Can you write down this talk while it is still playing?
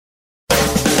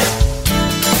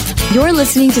You're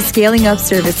listening to Scaling Up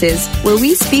Services, where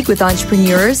we speak with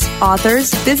entrepreneurs,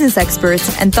 authors, business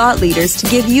experts, and thought leaders to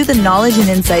give you the knowledge and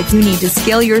insights you need to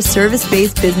scale your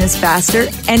service-based business faster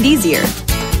and easier.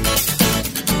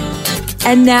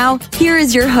 And now, here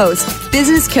is your host,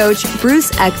 business coach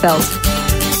Bruce Eckfeldt.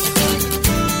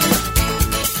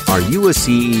 Are you a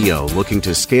CEO looking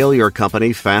to scale your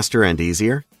company faster and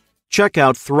easier? Check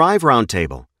out Thrive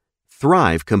Roundtable.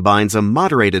 Thrive combines a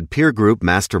moderated peer group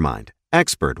mastermind,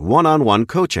 expert one-on-one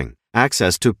coaching,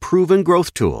 access to proven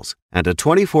growth tools, and a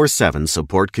 24/7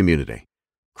 support community.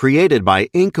 Created by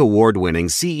Inc. award-winning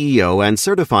CEO and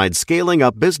certified scaling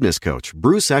up business coach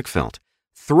Bruce Eckfeldt,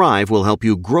 Thrive will help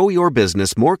you grow your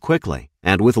business more quickly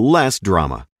and with less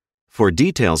drama. For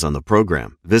details on the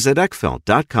program, visit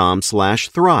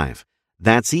eckfeldt.com/thrive.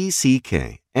 That's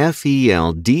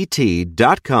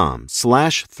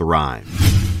ECKFELDT.com/thrive.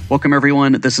 Welcome,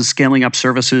 everyone. This is Scaling Up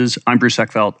Services. I'm Bruce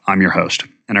Eckfeldt. I'm your host.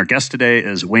 And our guest today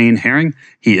is Wayne Herring.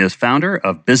 He is founder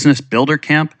of Business Builder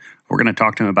Camp. We're going to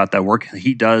talk to him about the work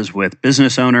he does with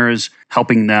business owners,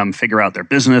 helping them figure out their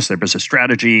business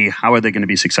strategy. How are they going to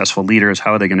be successful leaders?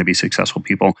 How are they going to be successful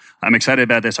people? I'm excited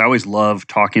about this. I always love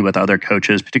talking with other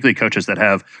coaches, particularly coaches that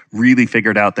have really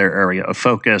figured out their area of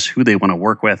focus, who they want to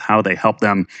work with, how they help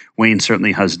them. Wayne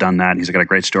certainly has done that. He's got a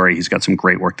great story. He's got some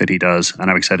great work that he does.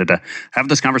 And I'm excited to have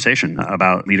this conversation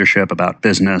about leadership, about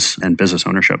business and business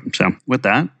ownership. So with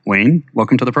that, Wayne,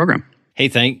 welcome to the program. Hey,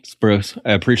 thanks, Bruce.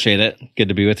 I appreciate it. Good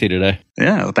to be with you today.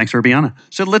 Yeah, well, thanks for being on it.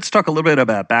 So let's talk a little bit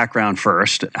about background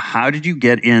first. How did you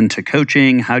get into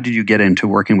coaching? How did you get into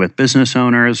working with business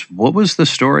owners? What was the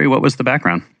story? What was the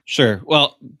background? Sure.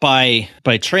 Well, by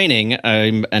training,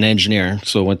 I'm an engineer.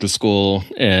 So I went to school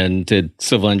and did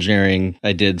civil engineering.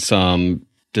 I did some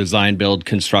design, build,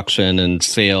 construction, and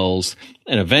sales.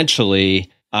 And eventually,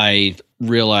 I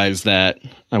realized that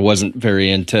I wasn't very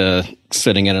into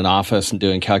sitting in an office and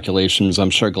doing calculations.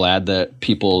 I'm sure glad that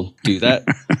people do that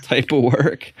type of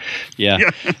work. Yeah.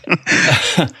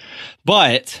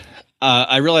 But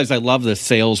I realized I love the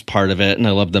sales part of it, and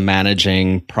I love the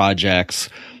managing projects.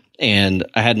 And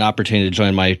I had an opportunity to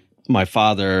join my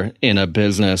father in a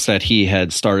business that he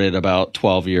had started about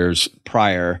 12 years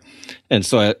prior. And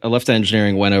so I left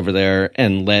engineering, went over there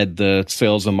and led the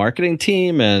sales and marketing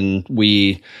team. And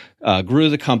we grew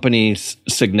the company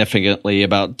significantly,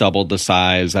 about doubled the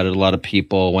size, added a lot of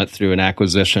people, went through an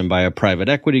acquisition by a private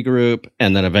equity group,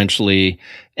 and then eventually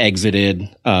exited,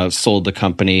 sold the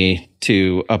company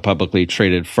to a publicly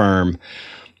traded firm.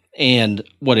 And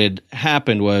what had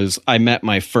happened was I met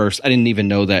I didn't even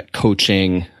know that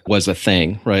coaching was a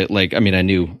thing, right? Like, I mean, I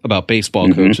knew about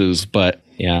baseball coaches, but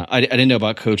yeah, I didn't know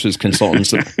about coaches,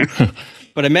 consultants.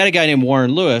 But I met a guy named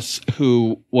Warren Lewis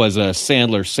who was a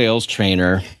Sandler sales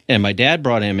trainer, and my dad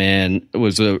brought him in. It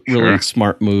was a really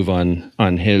smart move on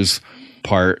his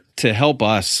part to help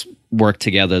us work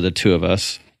together, the two of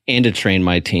us, and to train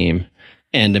my team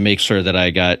and to make sure that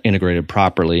I got integrated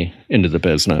properly into the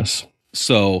business.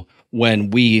 So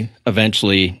when we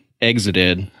eventually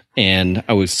exited and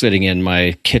I was sitting in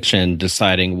my kitchen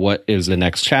deciding what is the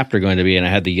next chapter going to be, and I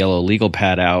had the yellow legal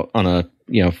pad out on a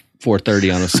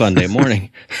 4:30 on a Sunday morning.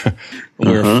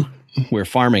 We were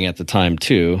farming at the time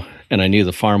too, and I knew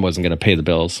the farm wasn't going to pay the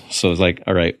bills. So I was like,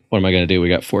 all right, what am I going to do? We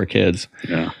got 4 kids.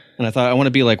 Yeah. And I thought, I want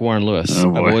to be like Warren Lewis. I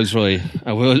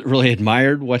really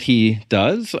admired what he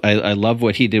does. I love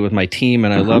what he did with my team,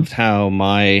 and I loved how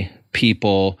my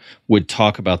people would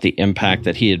talk about the impact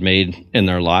that he had made in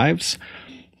their lives.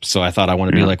 So I thought, I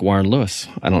want to be like Warren Lewis.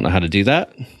 I don't know how to do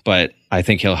that, but I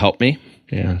think he'll help me.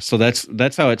 Yeah. So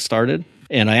that's how it started.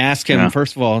 And I asked him,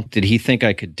 first of all, did he think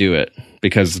I could do it?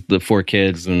 Because the 4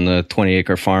 kids and the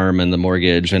 20-acre farm and the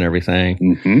mortgage and everything.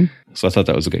 Mm-hmm. So I thought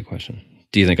that was a good question.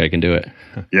 Do you think I can do it?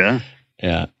 Yeah.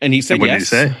 Yeah. And he said what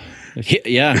yes. What did he say?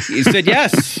 Yeah. He said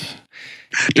yes.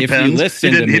 If you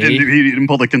listen to me. He didn't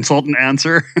pull the consultant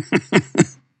answer?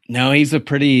 No, he's a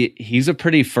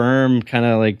pretty firm, kind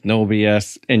of like no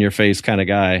BS in your face kind of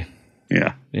guy.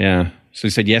 Yeah. Yeah. So he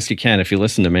said, yes, you can if you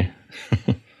listen to me.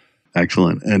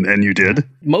 Excellent. And you did?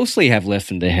 Mostly have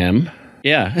listened to him.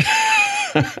 Yeah.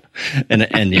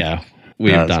 and yeah,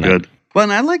 we've done it. Well,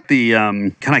 and I like the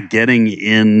kind of getting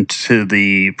into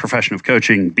the profession of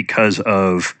coaching because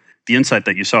of the insight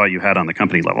that you had on the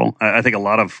company level. I think a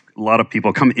lot of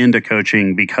people come into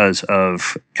coaching because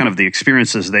of kind of the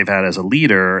experiences they've had as a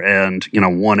leader and,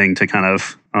 wanting to kind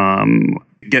of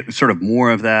get sort of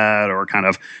more of that or kind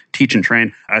of teach and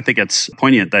train. I think it's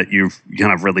poignant that you've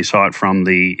kind of really saw it from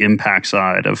the impact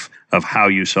side of how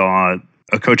you saw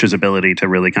a coach's ability to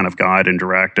really kind of guide and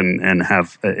direct and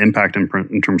have impact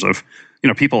in terms of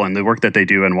people and the work that they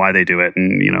do and why they do it,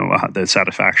 and the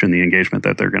satisfaction, the engagement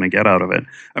that they're going to get out of it.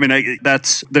 I mean,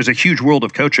 there's a huge world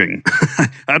of coaching.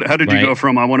 How did you go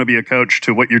from I want to be a coach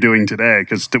to what you're doing today?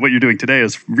 Because what you're doing today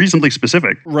is reasonably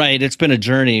specific. Right. It's been a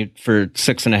journey for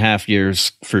 6.5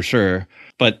 years for sure.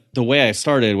 But the way I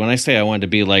started, when I say I wanted to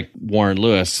be like Warren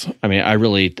Lewis, I mean, I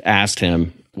really asked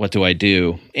him, what do I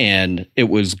do? And it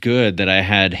was good that I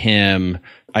had him,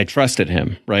 I trusted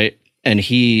him, right? And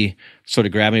he sort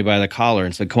of grabbed me by the collar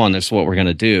and said, come on, this is what we're going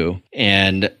to do.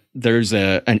 And there's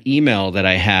an email that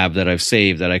I have that I've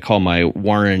saved that I call my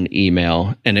Warren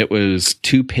email. And it was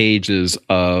 2 pages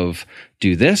of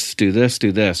do this, do this,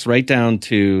 do this, right down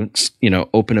to,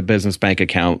 open a business bank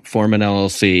account, form an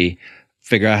LLC,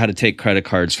 figure out how to take credit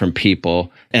cards from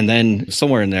people. And then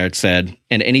somewhere in there it said,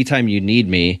 and anytime you need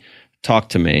me, talk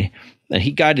to me. And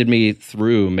he guided me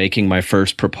through making my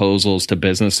first proposals to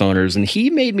business owners. And he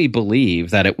made me believe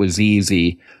that it was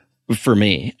easy for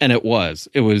me. And it was.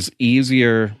 It was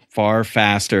easier, far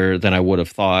faster than I would have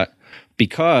thought,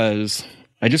 because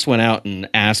I just went out and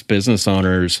asked business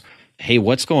owners, hey,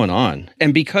 what's going on?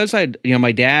 And because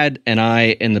my dad and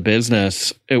I in the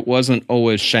business, it wasn't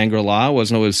always Shangri-La, it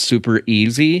wasn't always super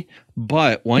easy.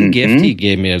 But one gift he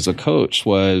gave me as a coach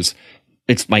was,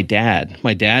 it's my dad.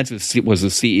 My dad was the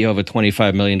CEO of a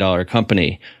 $25 million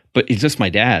company, but he's just my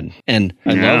dad. And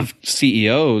I love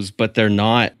CEOs, but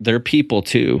they're people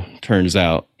too, turns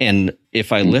out. And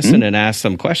if I listen and ask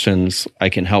them questions, I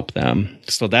can help them.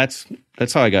 So that's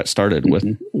how I got started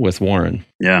with Warren.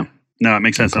 Yeah. No, it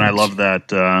makes sense. And I love that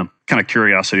kind of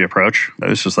curiosity approach.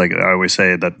 It's just like I always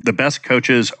say that the best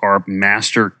coaches are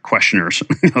master questioners.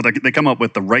 They come up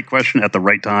with the right question at the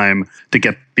right time to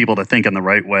get people to think in the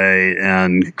right way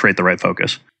and create the right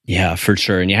focus. Yeah, for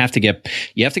sure. And you have to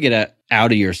get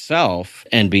out of yourself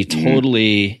and be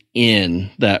totally in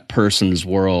that person's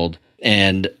world.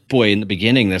 And boy, in the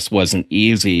beginning, this wasn't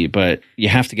easy, but you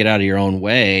have to get out of your own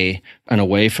way and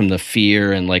away from the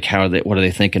fear and like what are they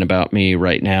thinking about me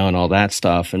right now and all that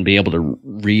stuff, and be able to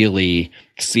really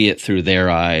see it through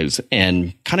their eyes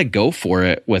and kind of go for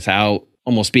it without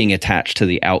almost being attached to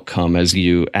the outcome as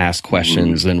you ask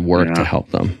questions and work to help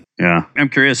them. Yeah. I'm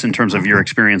curious, in terms of your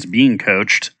experience being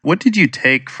coached, what did you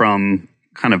take from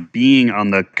kind of being on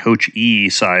the coachee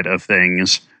side of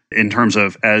things, in terms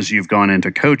of as you've gone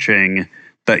into coaching,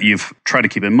 that you've tried to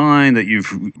keep in mind, that you've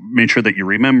made sure that you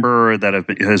remember, that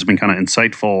has been kind of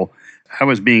insightful? How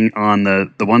has being on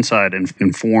the one side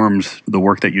informed the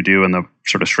work that you do and the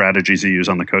sort of strategies you use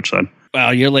on the coach side?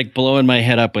 Wow, you're like blowing my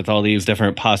head up with all these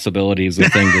different possibilities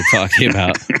of things to talk to you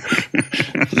about.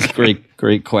 It's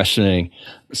great questioning.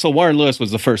 So Warren Lewis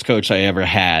was the first coach I ever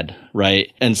had,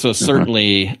 right? And so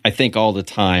certainly I think all the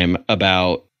time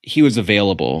about he was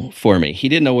available for me. He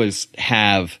didn't always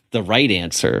have the right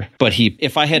answer, but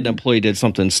if I had an employee did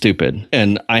something stupid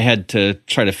and I had to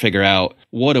try to figure out,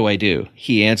 what do I do?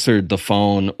 He answered the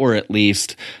phone, or at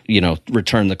least,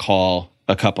 returned the call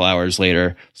a couple hours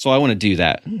later. So I want to do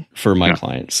that for my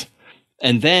clients.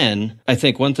 And then I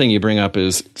think one thing you bring up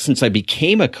is, since I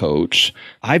became a coach,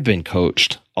 I've been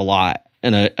coached a lot.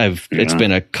 And it's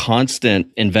been a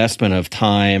constant investment of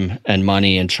time and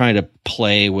money and trying to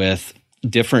play with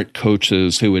different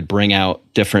coaches who would bring out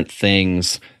different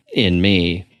things in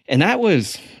me. And that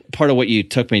was part of what you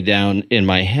took me down in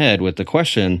my head with the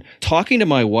question. Talking to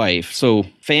my wife, so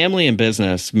family and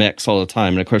business mix all the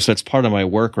time. And of course, that's part of my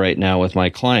work right now with my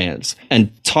clients.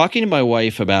 And talking to my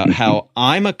wife about how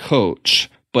I'm a coach,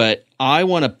 but I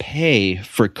want to pay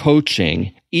for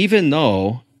coaching, even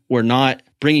though we're not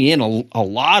bringing in a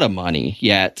lot of money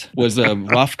yet, was a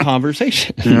rough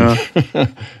conversation.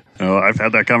 Oh, I've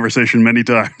had that conversation many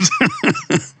times.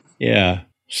 Yeah.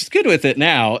 She's good with it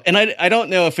now. And I don't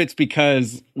know if it's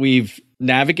because we've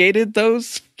navigated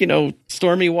those,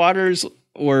 stormy waters,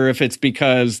 or if it's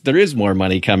because there is more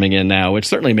money coming in now, which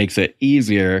certainly makes it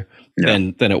easier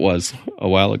than it was a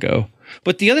while ago.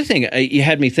 But the other thing you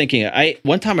had me thinking,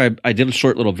 one time I did a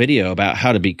short little video about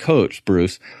how to be coached,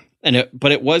 Bruce,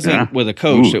 but it wasn't with a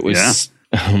coach. It was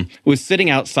was sitting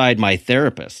outside my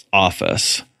therapist's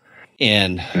office.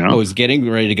 And I was getting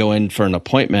ready to go in for an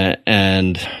appointment,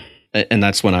 and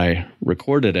that's when I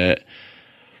recorded it.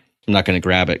 I'm not going to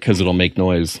grab it because it'll make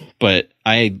noise. But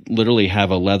I literally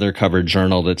have a leather-covered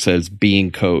journal that says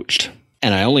 "Being Coached."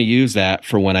 And I only use that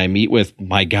for when I meet with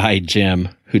my guy, Jim,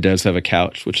 who does have a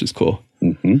couch, which is cool.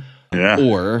 Mm-hmm. Yeah.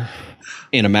 Or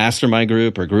in a mastermind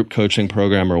group or group coaching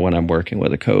program, or when I'm working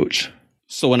with a coach.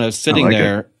 So when I was sitting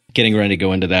there getting ready to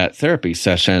go into that therapy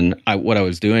session, what I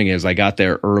was doing is I got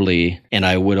there early, and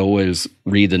I would always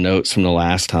read the notes from the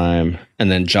last time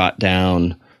and then jot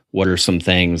down what are some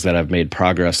things that I've made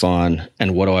progress on,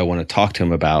 and what do I want to talk to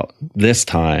him about this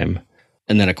time?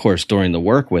 And then, of course, during the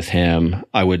work with him,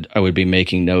 I would be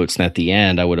making notes. And at the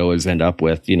end, I would always end up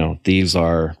with, these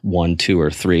are 1, 2, or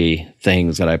 3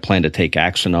 things that I plan to take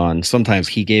action on. Sometimes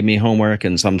he gave me homework,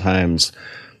 and sometimes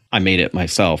I made it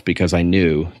myself because I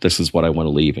knew this is what I want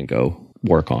to leave and go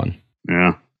work on.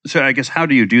 Yeah. So I guess, how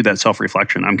do you do that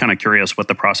self-reflection? I'm kind of curious what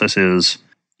the process is,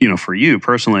 for you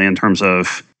personally, in terms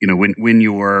of, when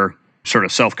you're sort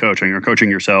of self-coaching or coaching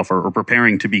yourself or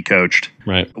preparing to be coached.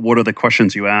 Right. What are the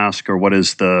questions you ask, or what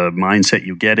is the mindset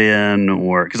you get in?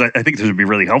 Or because I think this would be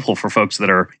really helpful for folks that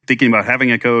are thinking about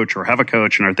having a coach or have a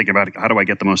coach and are thinking about, how do I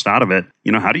get the most out of it?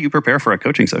 How do you prepare for a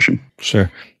coaching session?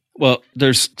 Sure. Well,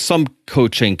 there's some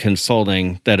coaching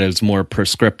consulting that is more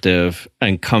prescriptive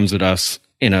and comes at us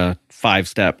in a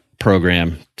 5-step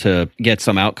program to get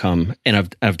some outcome.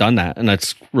 And I've done that, and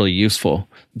that's really useful.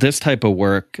 This type of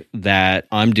work that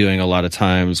I'm doing a lot of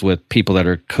times with people that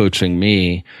are coaching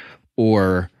me,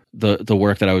 or the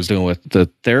work that I was doing with the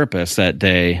therapist that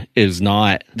day,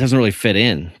 doesn't really fit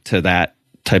in to that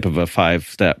type of a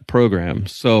 5-step program.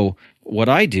 So what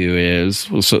I do is,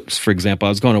 for example, I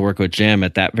was going to work with Jim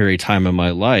at that very time in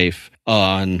my life.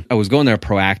 I was going there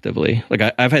proactively.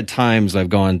 Like I've had times I've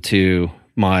gone to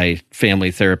my family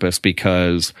therapist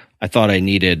because I thought I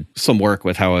needed some work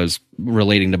with how I was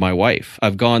relating to my wife.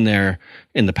 I've gone there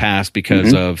in the past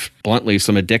because of, bluntly,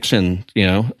 some addiction.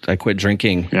 I quit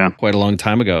drinking quite a long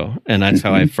time ago, and that's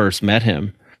how I first met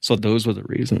him. So those were the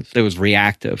reasons. It was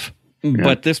reactive. Yeah.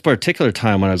 But this particular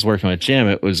time when I was working with Jim,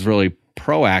 it was really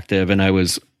proactive, and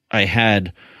I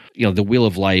had, the Wheel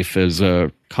of Life is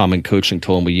a common coaching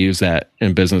tool, and we use that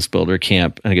in Business Builder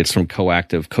Camp. I think it's from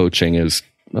Coactive Coaching, is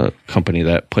a company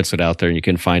that puts it out there, and you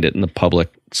can find it in the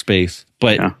public space.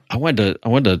 But I wanted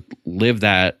to live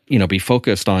that, be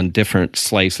focused on different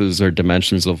slices or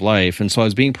dimensions of life. And so I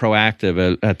was being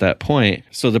proactive at that point.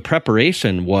 So the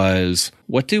preparation was,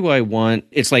 what do I want?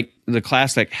 It's like the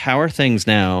classic, how are things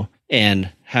now? And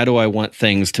how do I want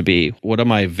things to be? What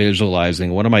am I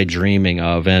visualizing? What am I dreaming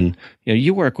of? And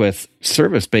you work with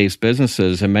service-based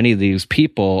businesses, and many of these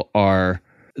people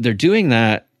they're doing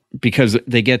that because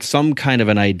they get some kind of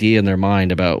an idea in their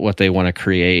mind about what they want to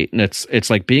create. And it's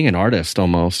like being an artist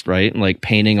almost, right? And like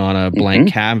painting on a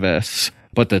blank canvas,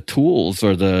 but the tools,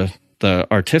 or the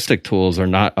artistic tools, are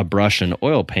not a brush and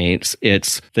oil paints.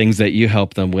 It's things that you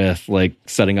help them with, like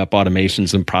setting up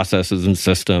automations and processes and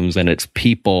systems, and it's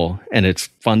people, and it's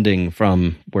funding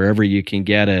from wherever you can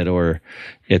get it, or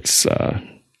it's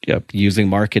using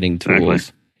marketing tools.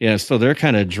 Exactly. Yeah, so they're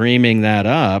kind of dreaming that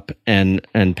up and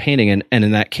painting. And in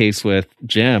that case with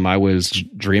Jim, I was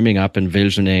dreaming up,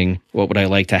 envisioning what would I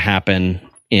like to happen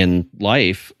in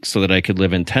life so that I could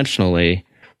live intentionally.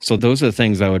 So those are the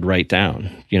things I would write down.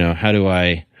 How do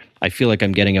I feel like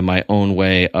I'm getting in my own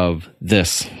way of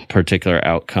this particular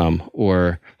outcome?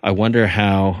 Or I wonder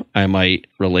how I might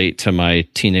relate to my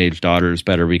teenage daughters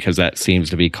better, because that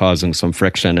seems to be causing some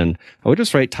friction. And I would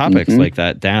just write topics like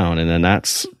that down. And then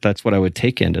that's what I would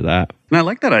take into that. And I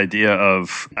like that idea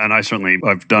of, and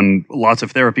I've done lots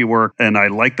of therapy work, and I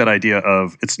like that idea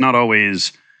of, it's not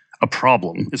always a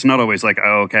problem. It's not always like,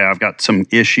 oh, okay, I've got some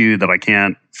issue that I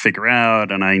can't figure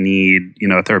out, and I need,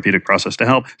 a therapeutic process to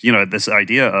help. This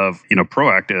idea of,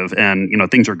 proactive, and,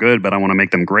 things are good, but I want to make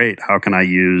them great. How can I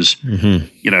use,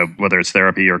 whether it's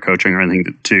therapy or coaching or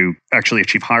anything to actually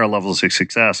achieve higher levels of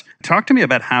success? Talk to me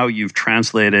about how you've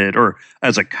translated, or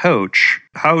as a coach,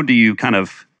 how do you kind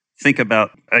of think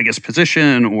about, I guess,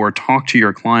 position or talk to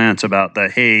your clients about the,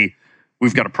 hey,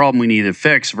 we've got a problem we need to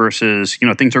fix, versus,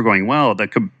 things are going well,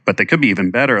 but they could be even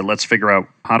better. Let's figure out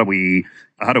how do we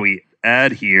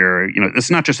add here. It's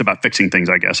not just about fixing things,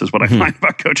 I guess, is what I find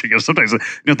about coaching. Is sometimes,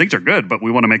 things are good, but we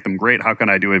want to make them great. How can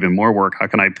I do even more work? How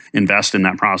can I invest in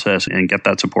that process and get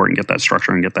that support and get that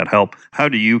structure and get that help? How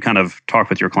do you kind of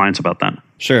talk with your clients about that?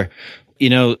 Sure.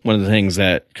 One of the things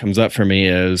that comes up for me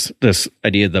is this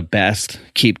idea of the best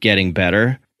keep getting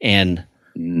better. And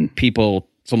people,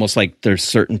 it's almost like there's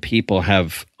certain people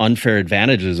have unfair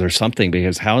advantages or something,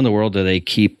 because how in the world do they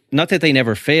keep, not that they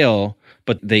never fail,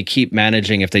 but they keep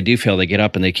managing. If they do fail, they get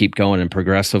up and they keep going, and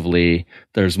progressively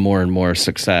there's more and more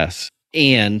success.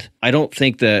 And I don't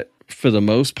think that, for the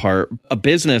most part, a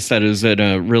business that is in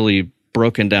a really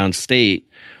broken down state,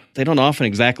 they don't often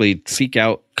exactly seek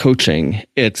out coaching.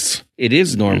 It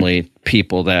is normally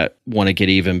people that want to get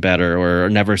even better or are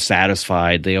never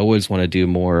satisfied. They always want to do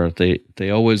more. They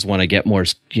always want to get more,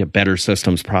 better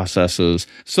systems, processes.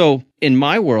 So in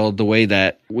my world, the way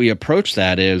that we approach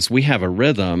that is we have a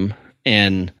rhythm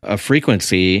and a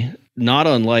frequency not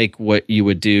unlike what you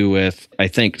would do with, I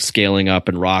think, scaling up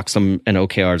and rocks and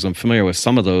OKRs. I'm familiar with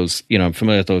some of those, I'm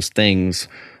familiar with those things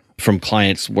from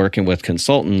clients working with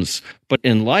consultants. But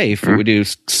in life, what we do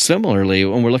similarly,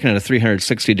 when we're looking at a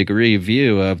 360-degree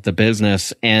view of the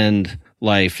business and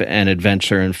life and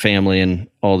adventure and family and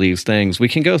all these things, we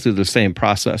can go through the same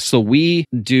process. So we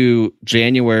do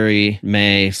January,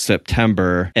 May,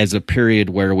 September as a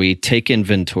period where we take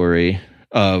inventory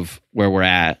of where we're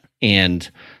at and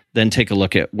then take a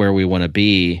look at where we want to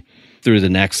be after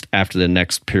the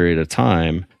next period of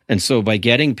time. And so by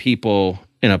getting people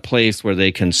in a place where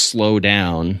they can slow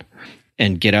down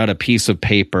and get out a piece of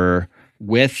paper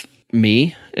with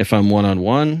me, if I'm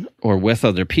one-on-one, or with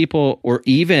other people, or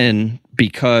even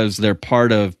because they're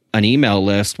part of an email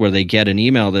list where they get an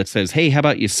email that says, hey, how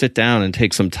about you sit down and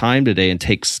take some time today and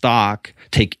take stock,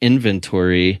 take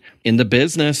inventory in the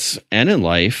business and in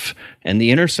life and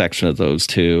the intersection of those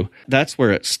two. That's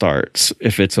where it starts.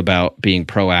 If it's about being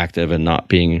proactive and not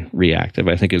being reactive,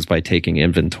 I think is by taking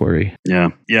inventory. Yeah.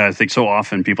 I think so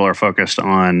often people are focused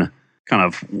on kind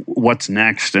of what's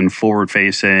next and forward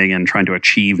facing and trying to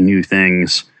achieve new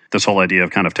things. This whole idea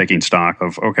of kind of taking stock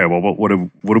of, okay, well, what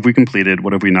have we completed?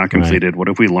 What have we not completed? Right. What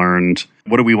have we learned?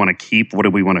 What do we want to keep? What do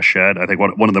we want to shed? I think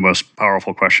one of the most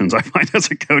powerful questions I find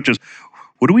as a coach is,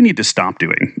 what do we need to stop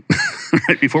doing?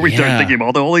 Right? Before we start thinking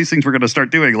about all these things we're going to start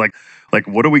doing, like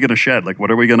what are we going to shed? Like,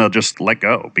 what are we going to just let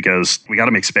go? Because we got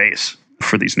to make space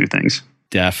for these new things.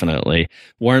 Definitely.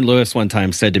 Warren Lewis one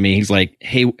time said to me, he's like,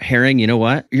 hey, Herring, you know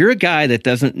what? You're a guy that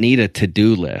doesn't need a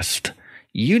to-do list.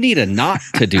 You need a not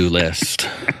to-do list.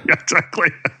 Exactly.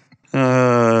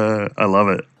 I love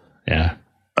it. Yeah.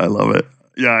 I love it.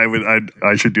 Yeah,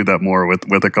 I should do that more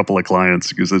with a couple of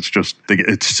clients because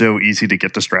it's so easy to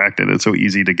get distracted. It's so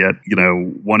easy to get,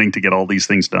 wanting to get all these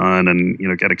things done and,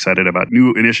 get excited about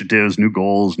new initiatives, new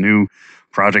goals, new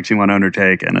projects you want to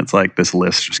undertake. And it's like this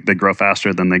list, they grow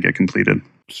faster than they get completed.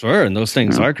 Sure. And those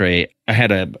things are great. I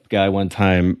had a guy one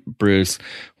time, Bruce,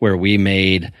 where we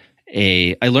made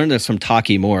I learned this from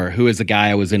Taki Moore, who is a guy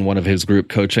I was in one of his group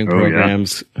coaching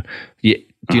programs. Yeah.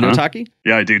 Do you know Taki?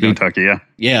 Yeah, I do know Taki, yeah.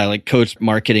 Yeah, like coach,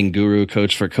 marketing guru,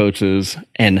 coach for coaches.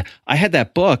 And I had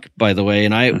that book, by the way,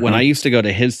 and when I used to go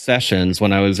to his sessions,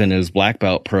 when I was in his black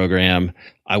belt program,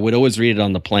 I would always read it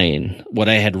on the plane, what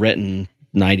I had written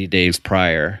 90 days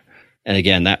prior. And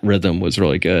again, that rhythm was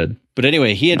really good. But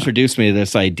anyway, he introduced me to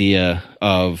this idea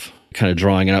of kind of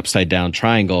drawing an upside down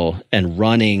triangle and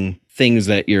running things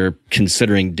that you're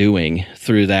considering doing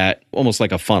through that, almost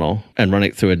like a funnel, and run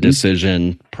it through a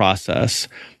decision process.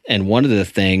 And one of the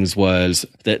things was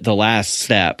that the last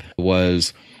step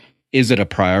was, is it a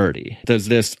priority? Does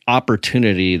this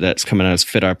opportunity that's coming at us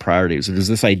fit our priorities? Or does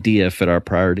this idea fit our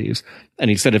priorities? And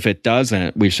he said, if it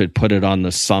doesn't, we should put it on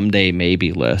the someday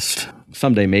maybe list.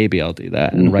 Someday maybe I'll do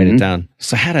that and write it down.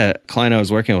 So I had a client I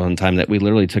was working with one time that we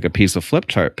literally took a piece of flip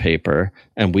chart paper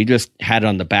and we just had it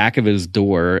on the back of his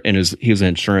door, and he was an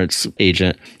insurance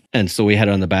agent. And so we had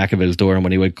it on the back of his door, and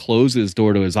when he would close his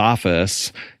door to his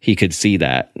office, he could see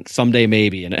that someday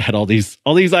maybe, and it had all these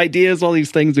ideas, all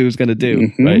these things he was going to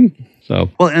do, right? So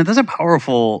well, and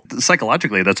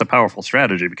psychologically, that's a powerful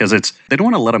strategy because they don't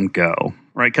want to let them go,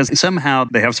 right? Because somehow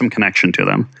they have some connection to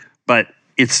them, but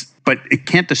it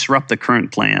can't disrupt the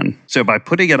current plan. So by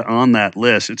putting it on that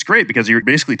list, it's great because you're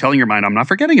basically telling your mind, I'm not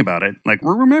forgetting about it. Like,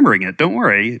 we're remembering it. Don't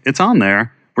worry. It's on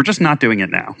there. We're just not doing it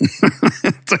now.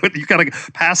 So you got to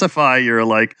pacify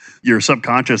your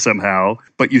subconscious somehow,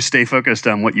 but you stay focused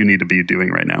on what you need to be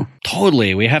doing right now.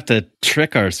 Totally. We have to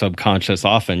trick our subconscious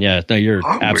often. Yeah, no, you're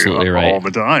absolutely right. All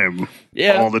the time.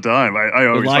 Yeah. All the time. I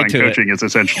always find coaching is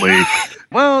essentially,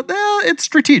 well, it's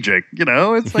strategic.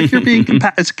 It's like you're being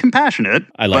it's compassionate,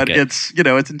 but it's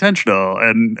intentional.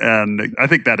 And I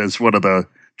think that is one of the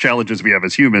challenges we have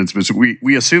as humans, because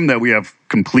we assume that we have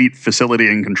complete facility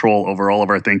and control over all of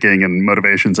our thinking and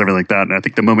motivations, everything like that. And I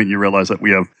think the moment you realize that we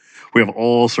have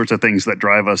all sorts of things that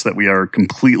drive us that we are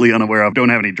completely unaware of, don't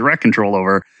have any direct control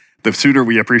over, the sooner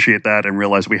we appreciate that and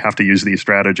realize we have to use these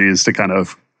strategies to kind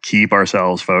of keep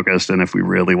ourselves focused. And if we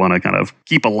really want to kind of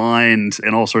keep aligned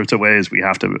in all sorts of ways, we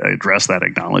have to address that,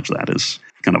 acknowledge that is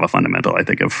kind of a fundamental, I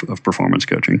think, of performance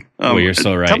coaching. You're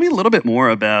so right. Tell me a little bit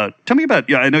more about,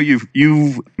 I know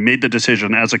you've made the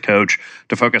decision as a coach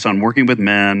to focus on working with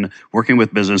men, working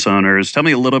with business owners. Tell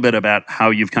me a little bit about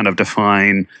how you've kind of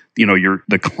defined,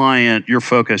 the client, your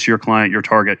focus, your client, your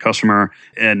target customer,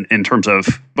 and in terms of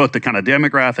both the kind of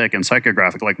demographic and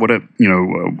psychographic, like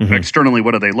externally,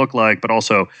 what do they look like, but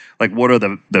also like what are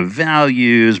the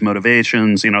values,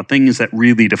 motivations, things that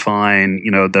really define,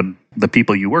 the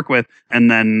people you work with. And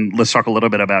then let's talk a little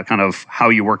bit about kind of how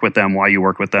you work with them, why you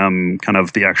work with them, kind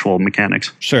of the actual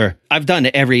mechanics. Sure. I've done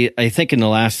I think in the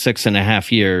last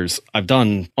 6.5 years, I've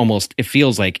done almost, it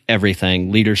feels like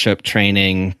everything: leadership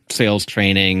training, sales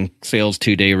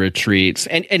 2-day retreats,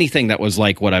 and anything that was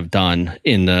like what I've done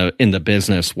in the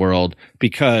business world,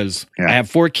 because I have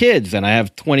 4 kids and I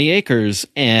have 20 acres.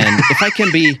 And if I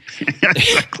can be,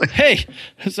 exactly. Hey,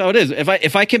 so it is.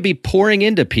 If I can be pouring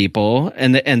into people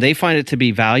and they find it to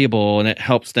be valuable and it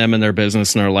helps them in their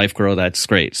business and their life grow, that's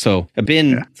great. So I've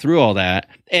been through all that.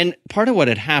 And part of what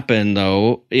had happened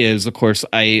though is, of course,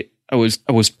 I was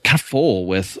kind of full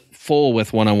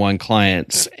with one-on-one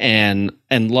clients and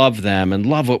love them and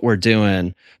love what we're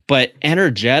doing. But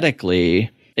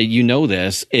energetically, you know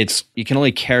this, you can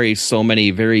only carry so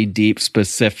many very deep,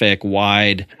 specific,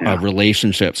 wide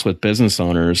relationships with business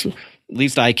owners. At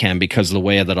least I can, because of the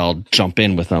way that I'll jump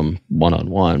in with them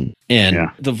one-on-one.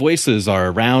 And the voices are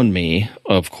around me,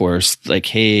 of course, like,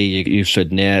 hey, you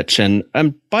should niche. And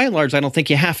by and large, I don't think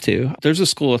you have to. There's a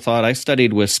school of thought. I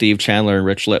studied with Steve Chandler and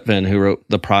Rich Litvin, who wrote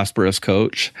The Prosperous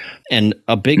Coach. And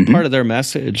a big part of their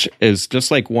message is,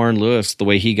 just like Warren Lewis, the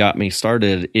way he got me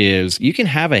started, is you can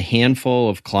have a handful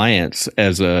of clients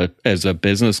as a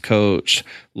business coach,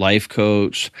 life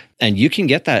coach, and you can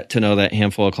get to know that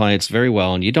handful of clients very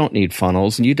well. And you don't need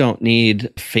funnels and you don't need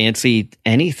fancy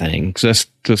anything.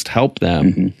 Just help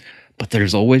them. But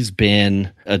there's always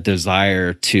been a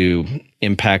desire to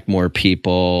impact more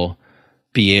people,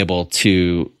 be able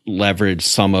to leverage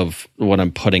some of what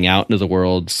I'm putting out into the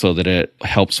world so that it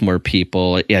helps more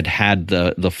people. It had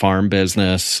the farm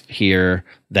business here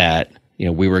that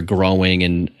we were growing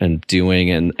and doing,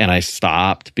 and I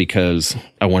stopped because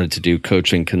I wanted to do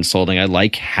coaching consulting. I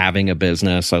like having a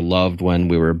business. I loved when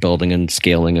we were building and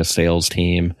scaling a sales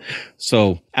team.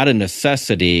 So out of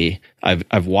necessity,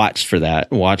 I've watched for that,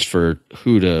 watched for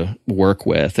who to work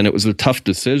with. And it was a tough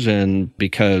decision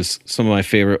because some of my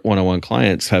favorite one-on-one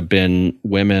clients have been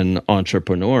women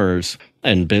entrepreneurs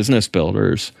and business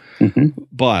builders.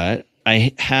 But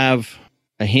I have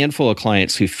a handful of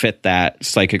clients who fit that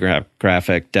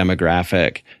psychographic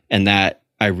demographic, and that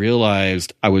I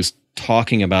realized I was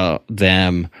talking about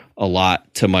them a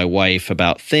lot to my wife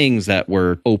about things that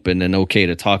were open and okay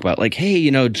to talk about. Like, hey,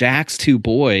 Jack's 2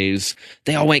 boys,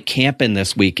 they all went camping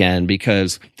this weekend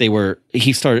because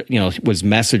he started, was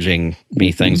messaging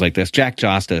me things like this. Jack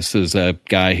Justice is a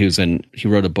guy he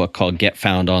wrote a book called Get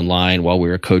Found Online while we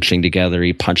were coaching together.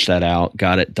 He punched that out,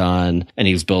 got it done. And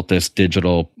he's built this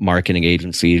digital marketing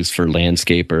agencies for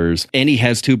landscapers. And he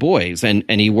has 2 boys and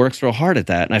he works real hard at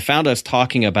that. And I found us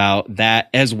talking about that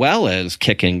as well as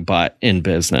kicking butt in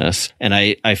business. And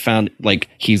I found, like,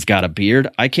 he's got a beard.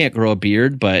 I can't grow a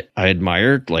beard, but I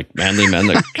admire like manly men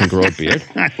that can grow a beard.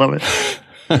 I love it.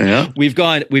 Yeah.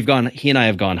 He and I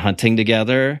have gone hunting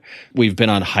together. We've been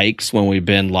on hikes when we've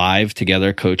been live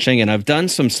together coaching. And I've done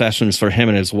some sessions for him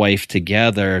and his wife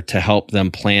together to help them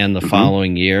plan the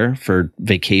following year for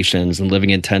vacations and living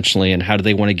intentionally. And how do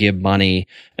they want to give money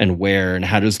and where, and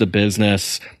how does the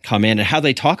business come in and how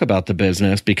they talk about the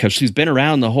business, because she's been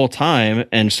around the whole time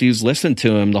and she's listened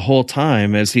to him the whole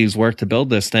time as he's worked to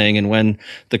build this thing. And when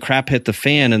the crap hit the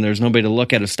fan and there's nobody to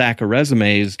look at a stack of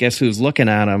resumes, guess who's looking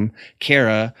at him?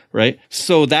 Kara. Right.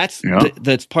 So that's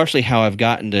partially how I've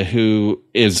gotten to who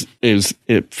is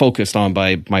it focused on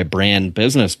by my brand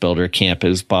Business Builder Camp,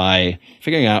 is by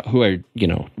figuring out who I,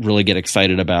 really get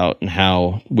excited about and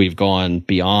how we've gone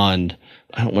beyond.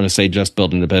 I don't want to say just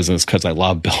building the business, because I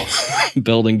love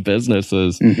building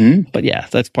businesses. But yeah,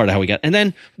 that's part of how we got. And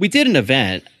then we did an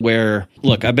event where,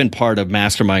 look, I've been part of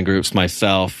mastermind groups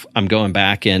myself. I'm going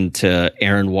back into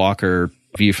Aaron Walker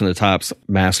View from the Top's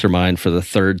mastermind for the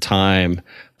 3rd time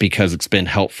because it's been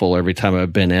helpful every time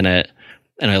I've been in it.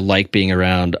 And I like being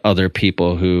around other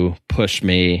people who push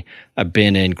me. I've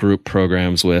been in group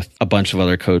programs with a bunch of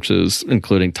other coaches,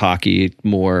 including Taki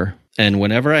Moore. And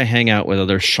whenever I hang out with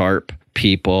other sharp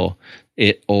people,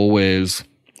 it always,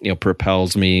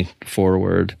 propels me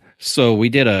forward. So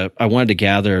I wanted to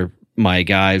gather my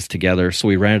guys together. So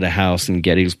we rented a house in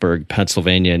Gettysburg,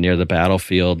 Pennsylvania, near the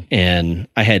battlefield. And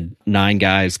I had 9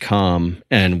 guys come,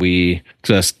 and we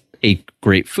just ate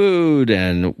great food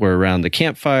and were around the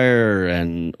campfire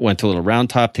and went to a little round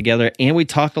top together. And we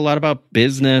talked a lot about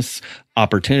business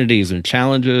opportunities and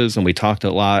challenges. And we talked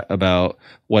a lot about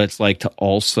what it's like to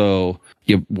also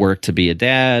work to be a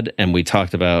dad. And we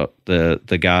talked about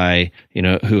the guy,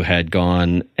 who had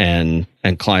gone and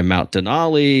climbed Mount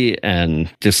Denali, and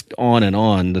just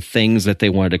on, the things that they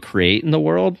wanted to create in the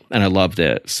world. And I loved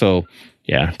it. So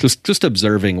yeah, just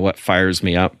observing what fires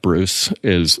me up, Bruce,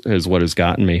 is what has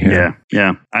gotten me here.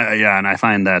 Yeah. And I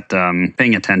find that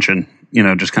paying attention,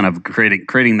 just kind of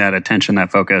creating that attention,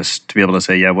 that focus to be able to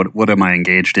say, yeah, what am I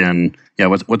engaged in? Yeah,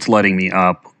 what's lighting me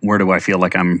up? Where do I feel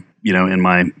like I'm,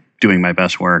 doing my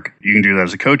best work? You can do that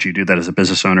as a coach. You do that as a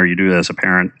business owner. You do that as a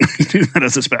parent. You do that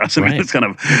as a spouse. I mean, it's kind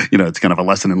of, it's kind of a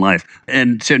lesson in life.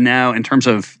 And so now, in terms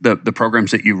of the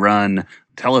programs that you run,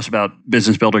 tell us about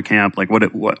Business Builder Camp. Like,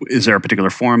 what is there a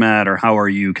particular format, or how are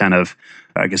you how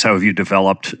have you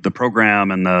developed the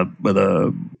program and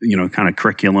the kind of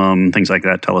curriculum, things like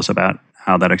that? Tell us about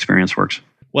how that experience works.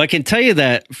 Well, I can tell you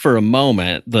that for a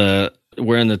moment,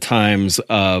 we're in the times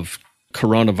of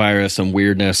coronavirus and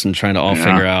weirdness and trying to all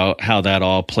figure out how that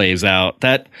all plays out.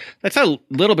 That's a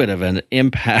little bit of an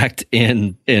impact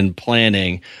in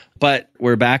planning, but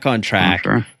we're back on track.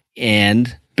 Sure.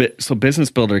 And so Business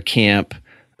Builder Camp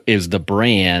is the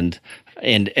brand,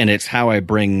 and it's how I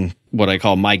bring what I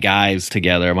call my guys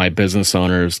together, my business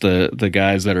owners, the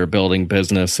guys that are building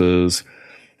businesses.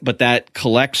 But that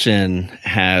collection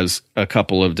has a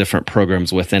couple of different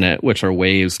programs within it, which are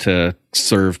ways to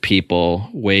serve people,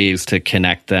 ways to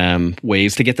connect them,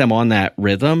 ways to get them on that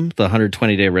rhythm, the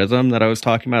 120-day rhythm that I was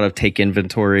talking about, of take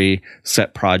inventory,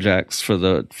 set projects for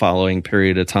the following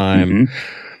period of time. Mm-hmm.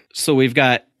 So we've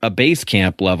got a base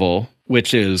camp level,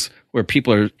 which is where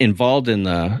people are involved in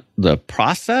the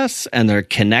process and they're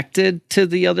connected to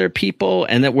the other people,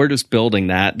 and that we're just building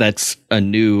that. That's a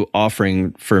new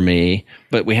offering for me.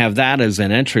 But we have that as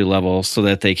an entry level so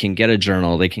that they can get a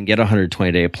journal, they can get a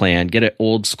 120-day plan, get it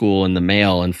old school in the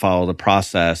mail and follow the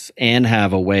process, and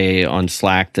have a way on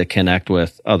Slack to connect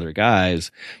with other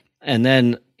guys. And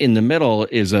then in the middle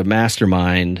is a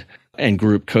mastermind and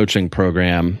group coaching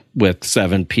program with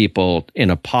 7 people in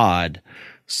a pod,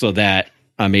 so that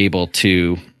I'm able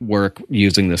to work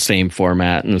using the same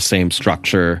format and the same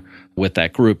structure with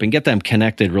that group and get them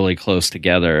connected really close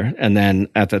together. And then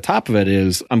at the top of it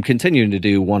is I'm continuing to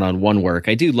do one-on-one work.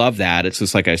 I do love that. It's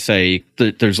just like I say,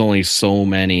 there's only so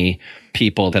many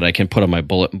people that I can put on my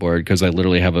bulletin board, because I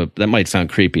literally have that might sound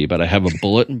creepy, but I have a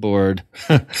bulletin board.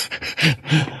 I'm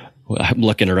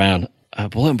looking around. A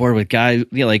bulletin board with guys,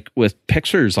 like with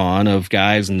pictures on of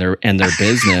guys and their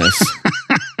business.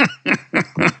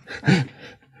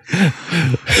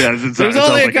 Yeah, it sounds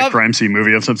like a crime scene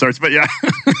movie of some sorts, but yeah.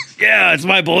 Yeah, it's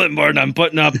my bulletin board, and I'm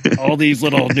putting up all these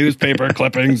little newspaper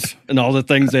clippings and all the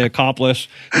things they accomplish.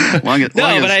 As long as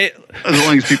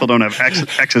people don't have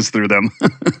X's through them.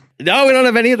 No, we don't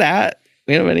have any of that.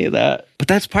 But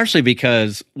that's partially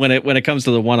because when it comes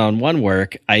to the one-on-one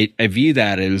work, I view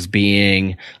that as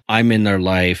being, I'm in their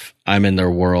life, I'm in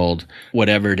their world,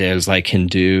 whatever it is I can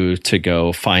do to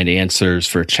go find answers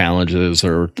for challenges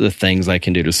or the things I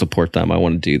can do to support them. I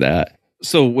want to do that.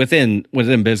 So within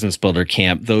Business Builder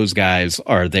Camp, those guys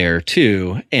are there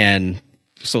too. And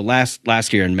so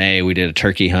last year in May, we did a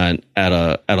turkey hunt at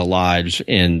a lodge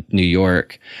in New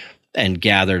York, and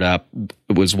gathered up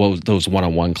was those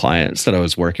one-on-one clients that I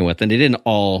was working with. And they didn't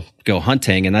all go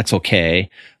hunting, and that's okay.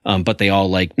 But they all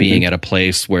like being at a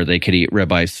place where they could eat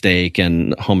ribeye steak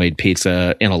and homemade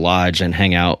pizza in a lodge and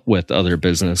hang out with other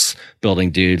business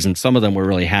building dudes. And some of them were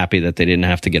really happy that they didn't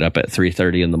have to get up at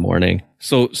 3:30 in the morning.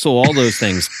 So all those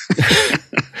things,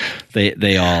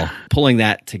 they all pulling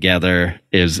that together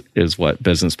is what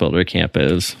Business Builder Camp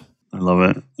is. I love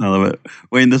it.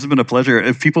 Wayne, this has been a pleasure.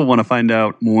 If people want to find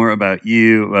out more about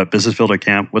you, about Business Builder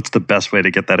Camp, what's the best way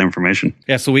to get that information?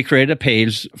 Yeah, so we created a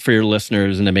page for your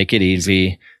listeners, and to make it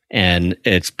easy, and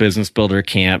it's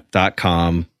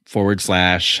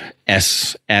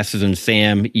businessbuildercamp.com/S as in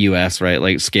Sam, US, right?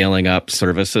 Like scaling up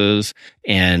services.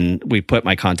 And we put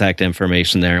my contact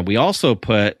information there. We also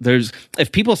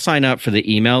if people sign up for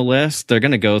the email list, they're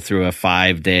going to go through a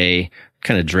 5-day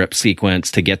kind of drip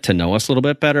sequence to get to know us a little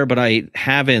bit better. But I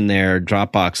have in there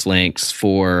Dropbox links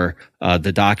for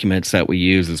the documents that we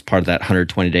use as part of that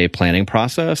 120-day planning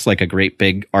process, like a great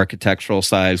big architectural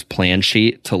size plan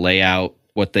sheet to lay out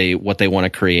what they want to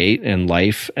create in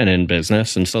life and in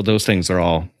business. And so those things are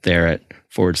all there at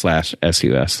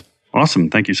 /SUS. Awesome.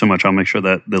 Thank you so much. I'll make sure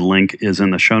that the link is in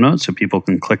the show notes so people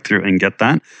can click through and get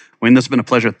that. Wayne, this has been a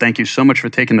pleasure. Thank you so much for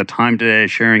taking the time today,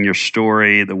 sharing your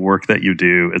story, the work that you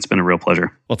do. It's been a real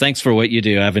pleasure. Well, thanks for what you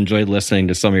do. I've enjoyed listening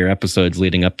to some of your episodes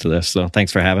leading up to this. So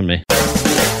thanks for having me.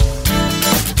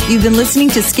 You've been listening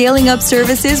to Scaling Up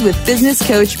Services with business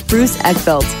coach Bruce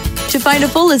Eckfeldt. To find a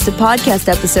full list of podcast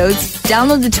episodes,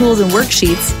 download the tools and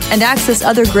worksheets, and access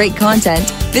other great content,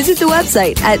 visit the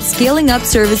website at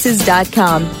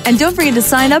scalingupservices.com. And don't forget to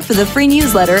sign up for the free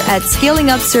newsletter at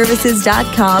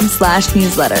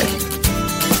scalingupservices.com/newsletter.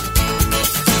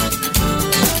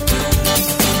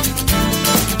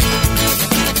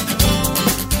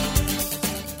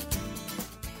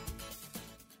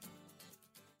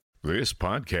 This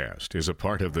podcast is a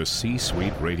part of the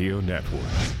C-Suite Radio Network.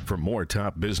 For more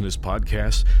top business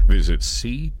podcasts, visit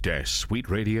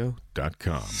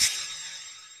c-suiteradio.com.